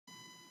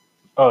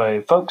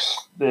Alright,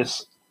 folks,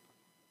 this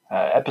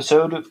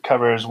episode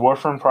covers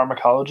warfarin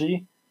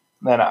pharmacology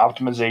and then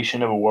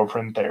optimization of a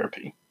warfarin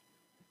therapy.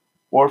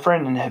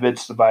 Warfarin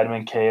inhibits the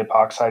vitamin K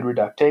epoxide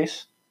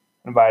reductase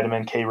and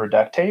vitamin K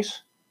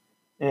reductase,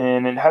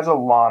 and it has a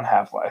long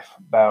half life,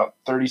 about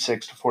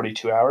 36 to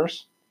 42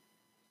 hours.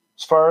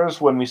 As far as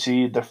when we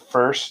see the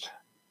first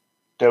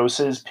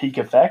doses peak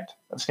effect,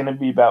 that's going to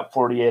be about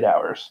 48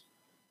 hours.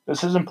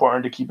 This is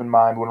important to keep in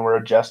mind when we're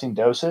adjusting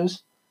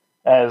doses,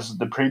 as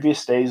the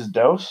previous day's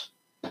dose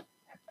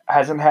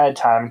hasn't had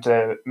time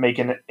to make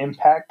an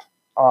impact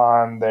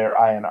on their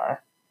INR.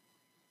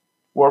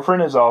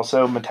 Warfarin is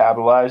also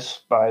metabolized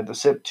by the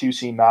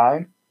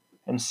CYP2C9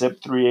 and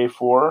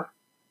CYP3A4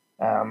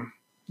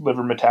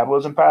 liver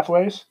metabolism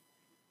pathways.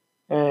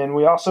 And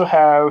we also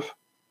have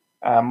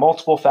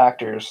multiple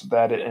factors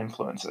that it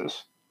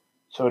influences.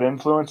 So it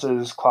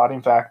influences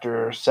clotting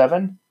factor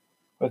 7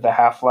 with a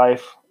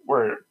half-life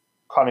where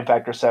clotting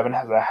factor 7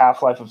 has a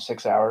half-life of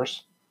 6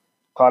 hours,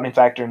 clotting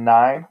factor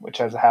 9, which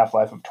has a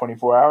half-life of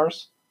 24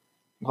 hours,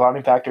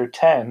 clotting factor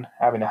 10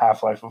 having a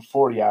half-life of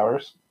 40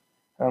 hours,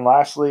 and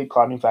lastly,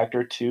 clotting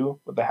factor 2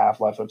 with a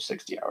half-life of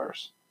 60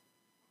 hours.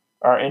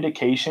 Our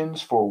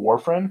indications for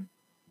warfarin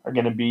are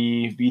going to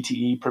be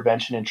VTE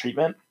prevention and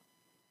treatment,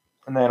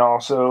 and then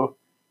also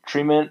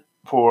treatment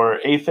for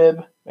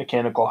AFib,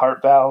 mechanical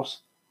heart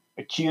valves,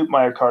 acute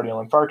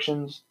myocardial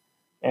infarctions,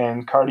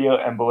 and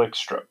cardioembolic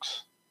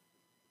strokes.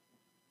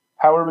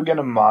 How are we going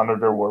to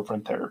monitor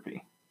warfarin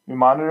therapy? We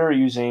monitor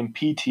using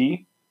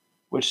PT,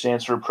 which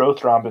stands for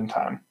prothrombin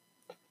time.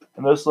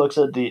 And this looks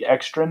at the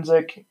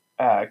extrinsic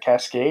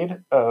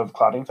cascade of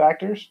clotting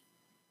factors.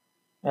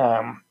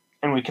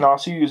 And we can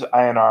also use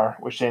INR,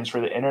 which stands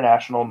for the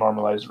International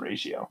Normalized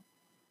Ratio.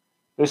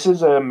 This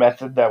is a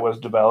method that was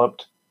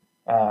developed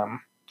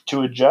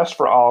to adjust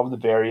for all of the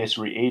various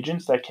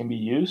reagents that can be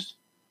used.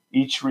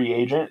 Each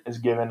reagent is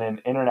given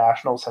an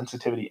international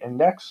sensitivity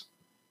index,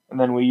 and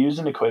then we use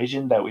an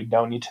equation that we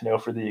don't need to know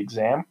for the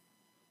exam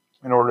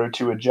in order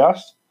to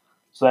adjust,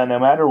 so that no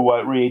matter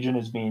what reagent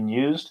is being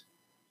used,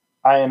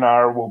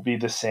 INR will be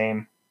the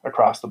same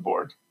across the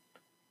board.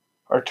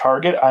 Our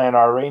target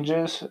INR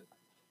ranges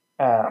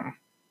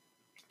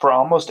for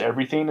almost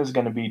everything is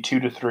going to be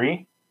 2 to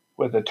 3,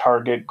 with a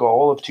target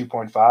goal of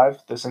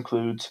 2.5. This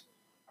includes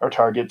our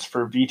targets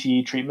for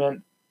VTE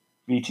treatment,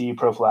 VTE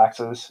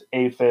prophylaxis,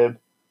 AFib,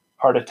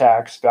 heart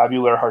attacks,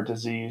 valvular heart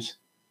disease,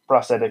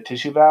 prosthetic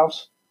tissue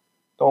valves.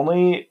 The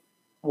only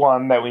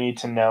one that we need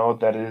to know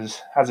that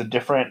has a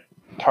different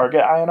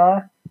target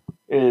INR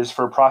is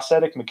for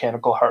prosthetic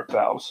mechanical heart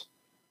valves.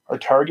 Our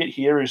target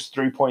here is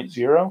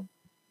 3.0,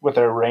 with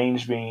our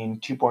range being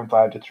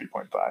 2.5 to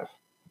 3.5.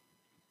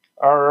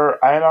 Our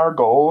INR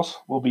goals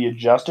will be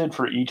adjusted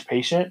for each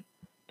patient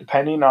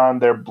depending on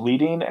their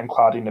bleeding and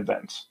clotting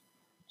events.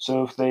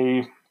 So if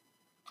they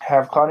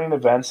have clotting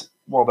events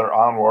while they're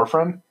on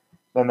warfarin,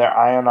 then their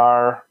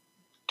INR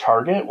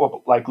target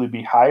will likely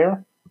be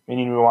higher,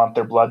 meaning we want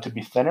their blood to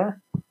be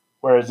thinner.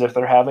 Whereas if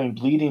they're having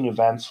bleeding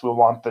events, we'll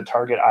want the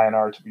target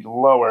INR to be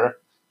lower,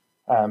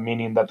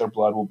 meaning that their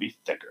blood will be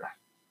thicker.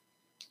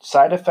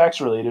 Side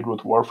effects related with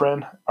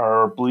warfarin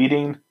are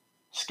bleeding,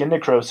 skin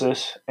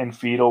necrosis, and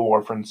fetal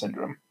warfarin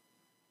syndrome.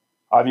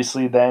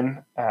 Obviously,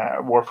 then,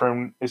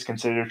 warfarin is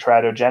considered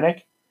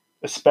teratogenic,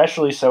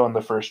 especially so in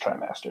the first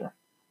trimester.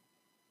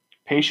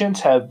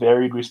 Patients have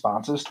varied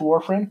responses to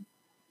warfarin,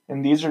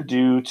 and these are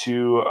due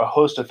to a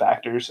host of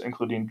factors,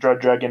 including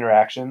drug-drug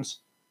interactions.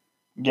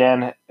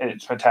 Again,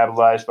 it's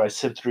metabolized by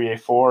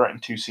CYP3A4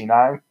 and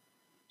 2C9,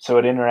 so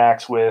it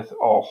interacts with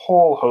a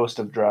whole host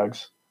of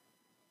drugs.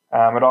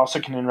 It also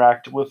can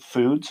interact with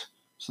foods,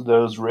 so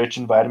those rich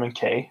in vitamin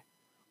K.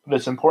 But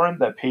it's important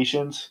that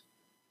patients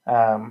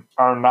are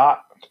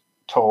not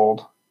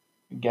told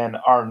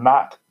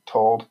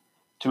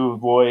to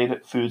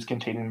avoid foods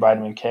containing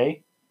vitamin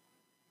K.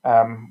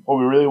 What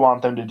we really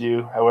want them to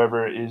do,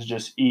 however, is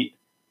just eat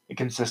a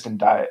consistent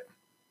diet.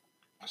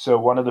 So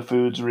one of the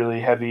foods really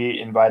heavy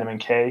in vitamin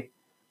K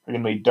are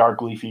going to be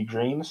dark leafy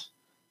greens.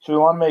 So we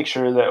want to make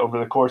sure that over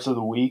the course of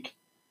the week,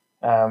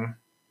 their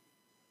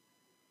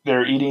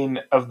eating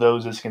of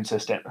those is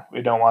consistent.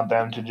 We don't want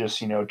them to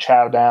just,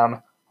 chow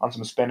down on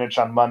some spinach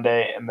on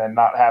Monday and then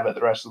not have it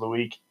the rest of the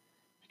week,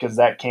 because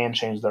that can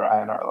change their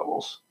INR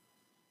levels.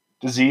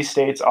 Disease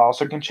states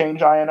also can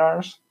change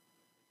INRs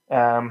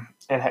and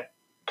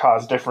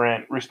cause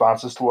different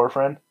responses to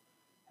warfarin.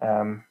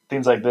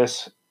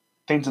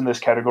 Things in this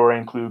category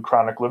include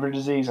chronic liver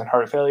disease and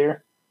heart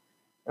failure.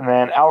 And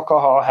then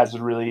alcohol has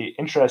a really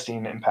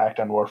interesting impact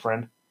on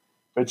warfarin.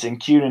 If it's in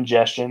acute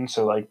ingestion,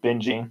 so like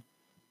binging,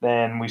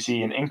 then we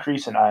see an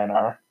increase in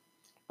INR.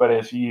 But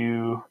if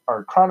you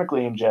are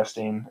chronically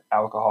ingesting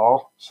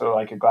alcohol, so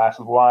like a glass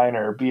of wine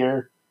or a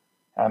beer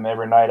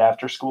every night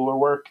after school or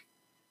work,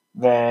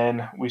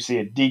 then we see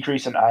a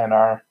decrease in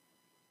INR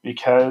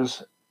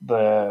because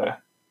the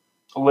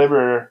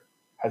liver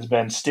has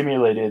been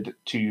stimulated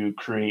to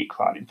create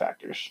clotting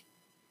factors.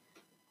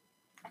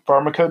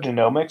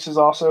 Pharmacogenomics is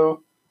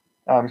also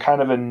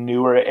kind of a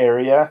newer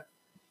area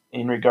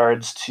in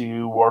regards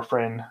to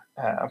warfarin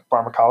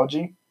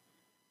pharmacology,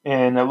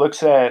 and it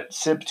looks at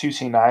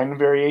CYP2C9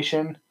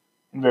 variation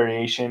and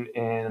variation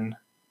in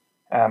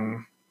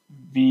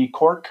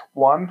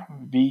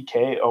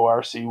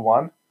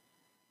VKORC1.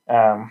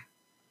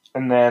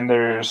 And then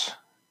there's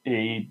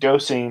a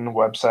dosing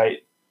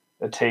website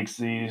that takes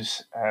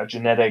these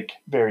genetic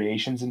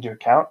variations into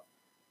account.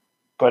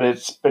 But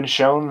it's been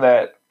shown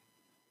that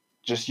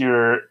just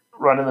your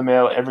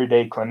run-of-the-mill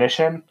everyday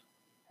clinician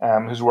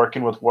who's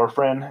working with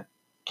warfarin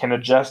can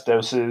adjust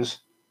doses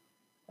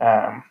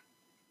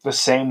the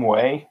same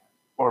way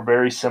or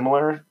very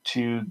similar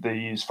to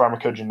these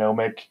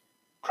pharmacogenomic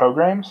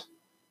programs,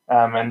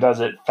 and does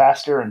it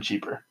faster and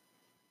cheaper.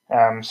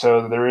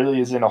 So there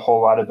really isn't a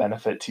whole lot of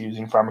benefit to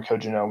using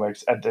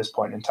pharmacogenomics at this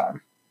point in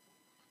time.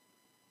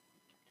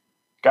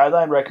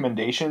 Guideline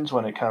recommendations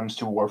when it comes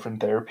to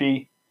warfarin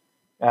therapy,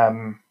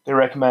 they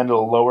recommend a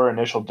lower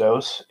initial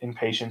dose in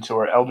patients who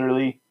are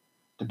elderly,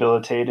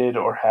 debilitated,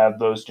 or have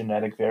those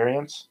genetic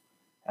variants,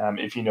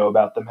 if you know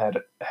about them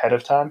ahead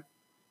of time.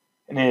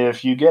 And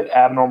if you get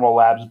abnormal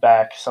labs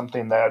back,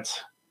 something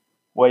that's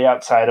way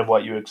outside of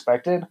what you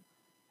expected,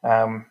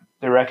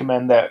 they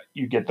recommend that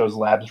you get those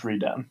labs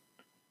redone.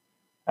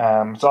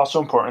 It's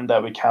also important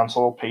that we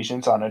counsel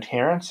patients on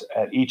adherence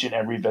at each and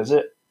every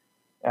visit,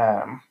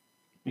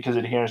 because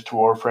adherence to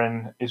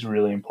warfarin is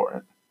really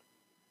important.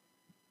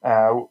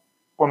 When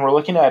we're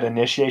looking at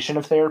initiation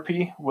of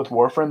therapy with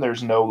warfarin,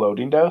 there's no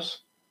loading dose,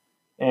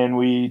 and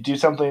we do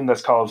something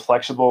that's called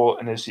flexible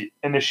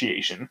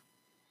initiation.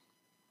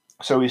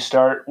 So we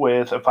start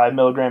with a 5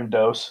 milligram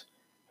dose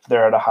if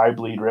they're at a high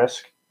bleed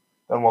risk.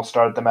 Then we'll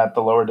start them at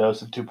the lower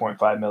dose of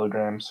 2.5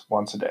 milligrams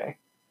once a day.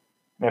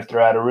 And if they're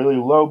at a really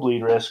low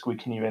bleed risk, we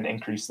can even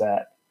increase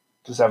that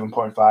to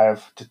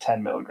 7.5 to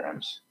 10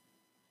 milligrams.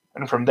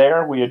 And from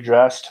there, we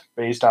adjust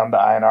based on the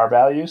INR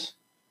values.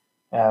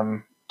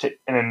 And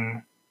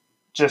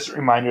just a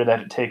reminder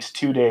that it takes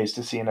 2 days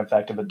to see an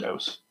effect of a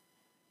dose.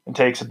 It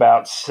takes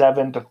about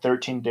 7 to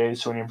 13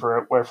 days, so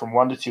anywhere from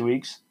 1 to 2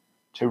 weeks,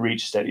 to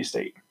reach steady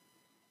state.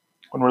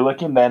 When we're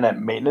looking then at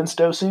maintenance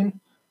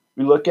dosing,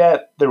 we look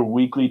at their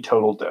weekly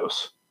total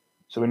dose.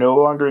 So we no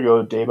longer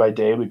go day by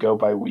day, we go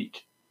by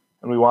week.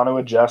 And we want to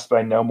adjust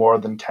by no more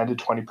than 10 to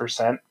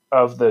 20%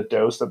 of the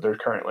dose that they're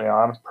currently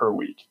on per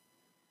week.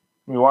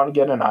 We want to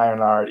get an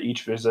INR at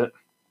each visit,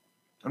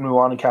 and we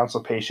want to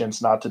counsel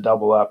patients not to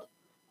double up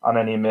on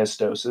any missed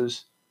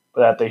doses,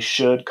 but that they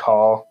should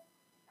call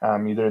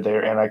either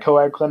their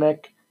anticoag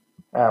clinic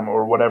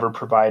or whatever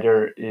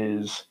provider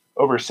is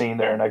overseeing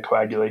their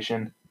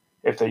anticoagulation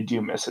if they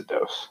do miss a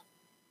dose.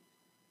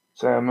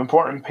 Some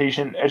important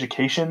patient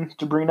education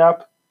to bring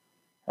up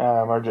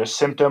are just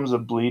symptoms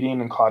of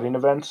bleeding and clotting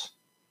events,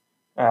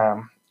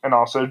 and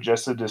also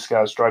just to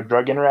discuss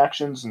drug-drug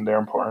interactions and their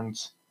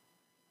importance,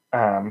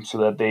 so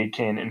that they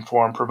can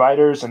inform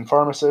providers and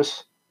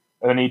pharmacists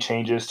of any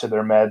changes to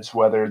their meds,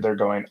 whether they're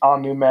going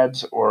on new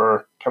meds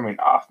or coming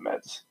off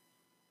meds.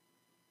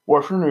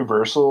 Warfarin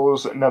reversal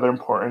is another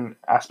important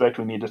aspect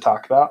we need to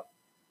talk about.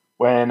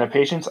 When a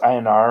patient's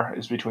INR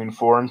is between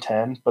 4 and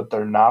 10, but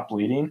they're not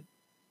bleeding,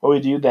 what we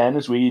do then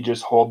is we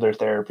just hold their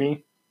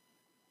therapy,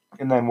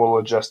 and then we'll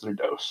adjust their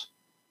dose.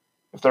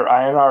 If their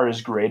INR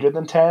is greater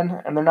than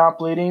 10 and they're not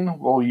bleeding,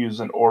 we'll use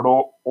an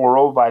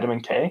oral vitamin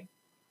K.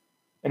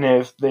 And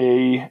if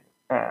they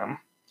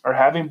are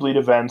having bleed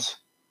events,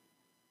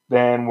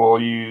 then we'll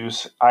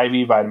use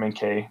IV vitamin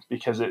K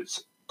because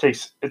it's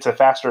a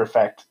faster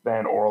effect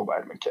than oral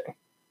vitamin K.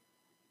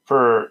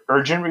 For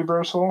urgent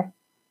reversal,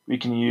 we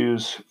can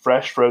use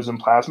fresh frozen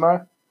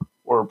plasma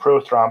or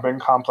prothrombin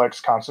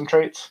complex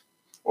concentrates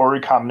or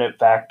recombinant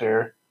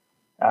factor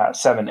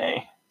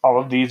 7A. All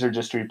of these are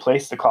just to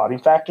replace the clotting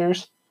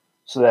factors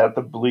so that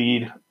the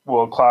bleed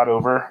will clot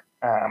over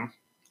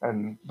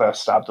and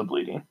thus stop the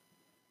bleeding.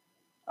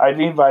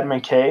 IV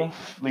vitamin K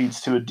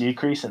leads to a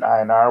decrease in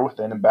INR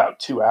within about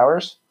 2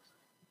 hours,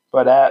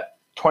 but at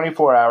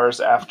 24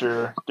 hours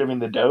after giving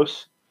the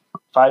dose,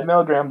 5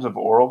 milligrams of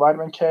oral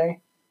vitamin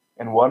K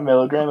and 1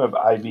 milligram of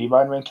IV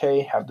vitamin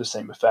K have the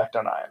same effect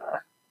on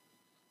INR.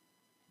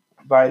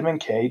 Vitamin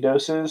K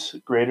doses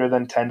greater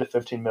than 10 to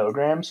 15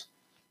 milligrams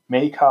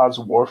may cause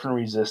warfarin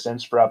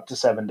resistance for up to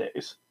 7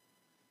 days.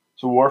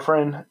 So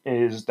warfarin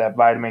is that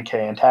vitamin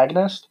K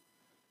antagonist,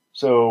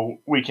 so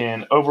we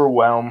can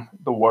overwhelm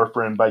the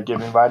warfarin by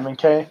giving vitamin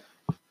K,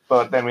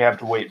 but then we have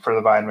to wait for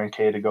the vitamin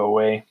K to go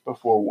away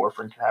before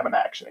warfarin can have an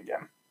action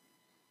again.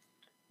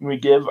 And we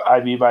give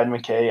IV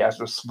vitamin K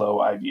as a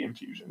slow IV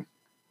infusion.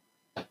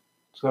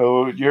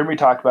 So you heard me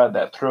talk about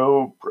that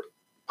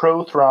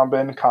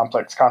prothrombin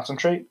complex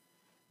concentrate.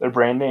 Their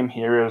brand name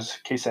here is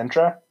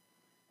Kcentra.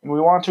 And we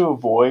want to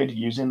avoid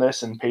using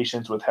this in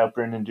patients with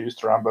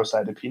heparin-induced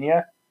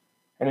thrombocytopenia.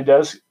 And it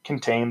does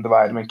contain the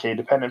vitamin K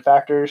dependent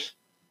factors.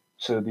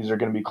 So these are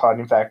going to be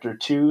clotting factor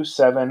 2,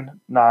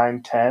 7,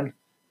 9, 10,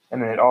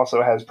 and then it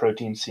also has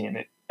protein C in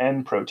it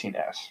and protein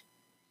S.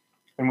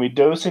 And we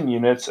dose in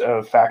units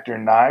of factor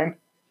 9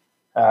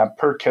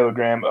 per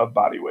kilogram of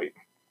body weight.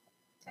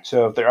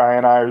 So if their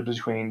INR is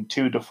between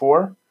 2 to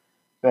 4,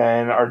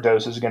 then our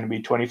dose is going to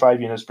be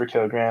 25 units per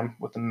kilogram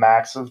with a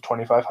max of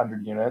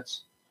 2,500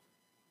 units.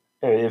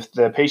 If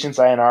the patient's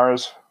INR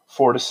is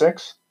 4 to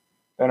 6,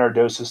 then our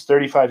dose is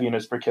 35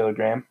 units per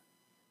kilogram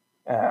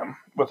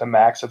with a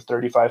max of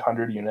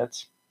 3,500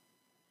 units.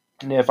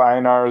 And if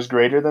INR is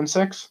greater than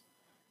 6,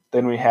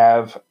 then we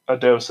have a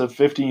dose of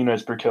 50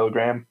 units per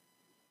kilogram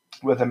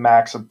with a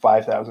max of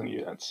 5,000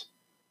 units.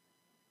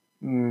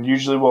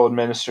 Usually we'll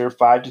administer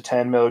 5 to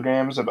 10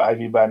 milligrams of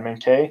IV vitamin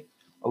K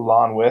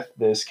along with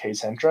this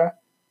Kcentra.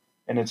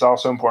 And it's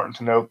also important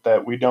to note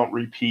that we don't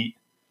repeat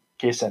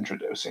Kcentra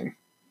dosing.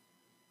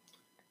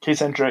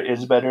 Kcentra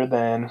is better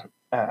than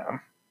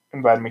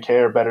and vitamin K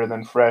are better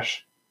than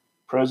fresh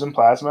frozen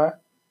plasma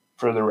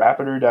for the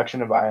rapid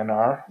reduction of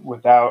INR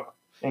without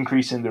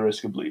increasing the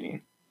risk of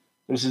bleeding.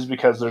 This is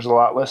because there's a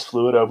lot less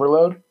fluid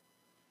overload.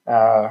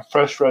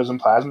 Fresh frozen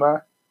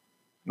plasma,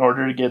 in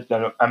order to get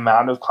the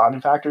amount of clotting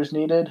factors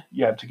needed,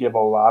 you have to give a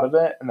lot of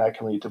it, and that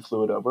can lead to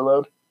fluid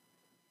overload.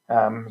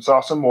 It's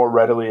also more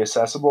readily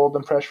accessible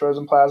than fresh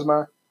frozen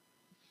plasma,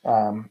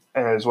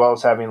 as well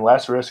as having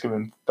less risk of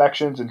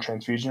infections and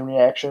transfusion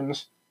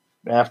reactions.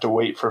 You don't have to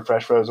wait for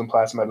fresh frozen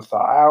plasma to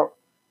thaw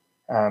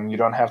out. You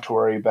don't have to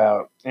worry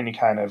about any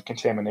kind of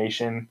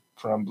contamination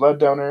from blood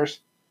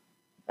donors.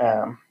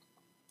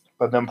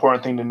 But the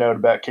important thing to note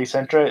about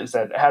Kcentra is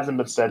that it hasn't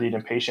been studied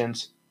in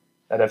patients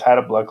that have had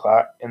a blood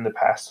clot in the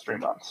past 3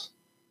 months.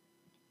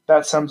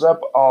 That sums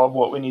up all of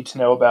what we need to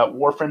know about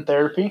warfarin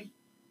therapy.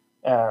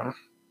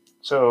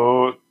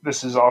 So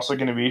this is also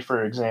going to be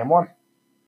for exam 1.